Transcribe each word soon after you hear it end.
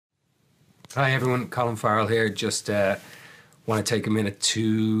Hi everyone, Colin Farrell here. Just want to take a minute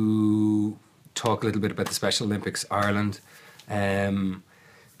to talk a little bit about the Special Olympics Ireland.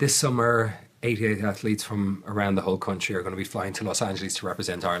 This summer, 88 athletes from around the whole country are going to be flying to Los Angeles to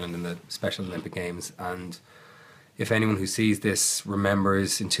represent Ireland in the Special Olympic Games. And if anyone who sees this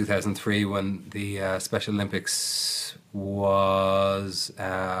remembers in 2003 when the Special Olympics was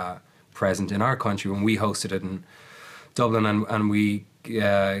present in our country, when we hosted it in Dublin, and we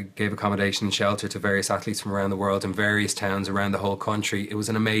gave accommodation and shelter to various athletes from around the world in various towns around the whole country. It was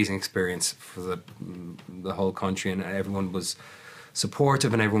an amazing experience for the whole country, and everyone was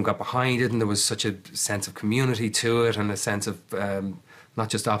supportive and everyone got behind it, and there was such a sense of community to it and a sense of not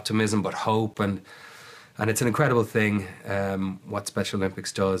just optimism but hope, and it's an incredible thing what Special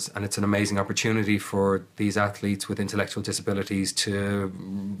Olympics does, and it's an amazing opportunity for these athletes with intellectual disabilities to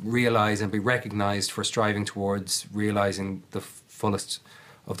realise and be recognised for striving towards realising the fullest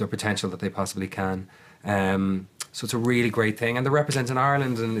of their potential that they possibly can. So it's a really great thing, and they're representing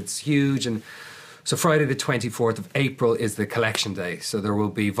Ireland, and it's huge. And so Friday the 24th of April is the collection day. So there will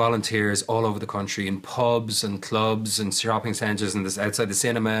be volunteers all over the country in pubs and clubs and shopping centres and outside the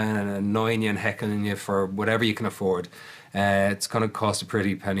cinema, and annoying you and heckling you for whatever you can afford. It's going to cost a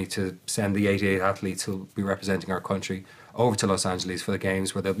pretty penny to send the 88 athletes who'll be representing our country over to Los Angeles for the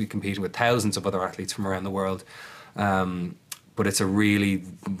Games, where they'll be competing with thousands of other athletes from around the world. But it's a really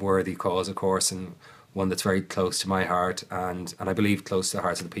worthy cause, of course, and one that's very close to my heart, and I believe close to the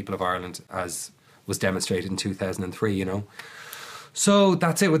hearts of the people of Ireland, as was demonstrated in 2003, you know. So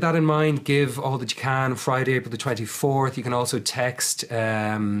that's it. With that in mind, give all that you can. Friday, April the 24th. You can also text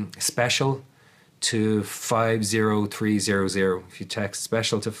special to 50300. If you text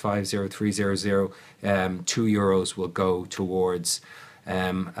special to 50300, €2 will go towards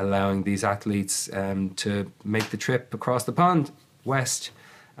allowing these athletes to make the trip across the pond west,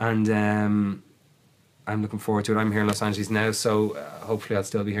 and I'm looking forward to it. I'm here in Los Angeles now, so hopefully I'll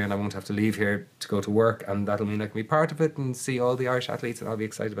still be here and I won't have to leave here to go to work, and that'll mean I can be part of it and see all the Irish athletes, and I'll be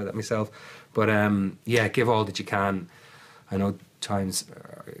excited about that myself. But yeah, give all that you can. I know times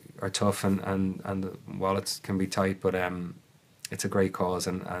are tough and the wallets can be tight, but it's a great cause,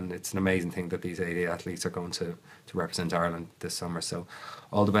 and it's an amazing thing that these 88 athletes are going to represent Ireland this summer. So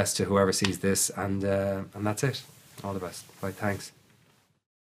all the best to whoever sees this, and that's it. All the best. Bye. Thanks.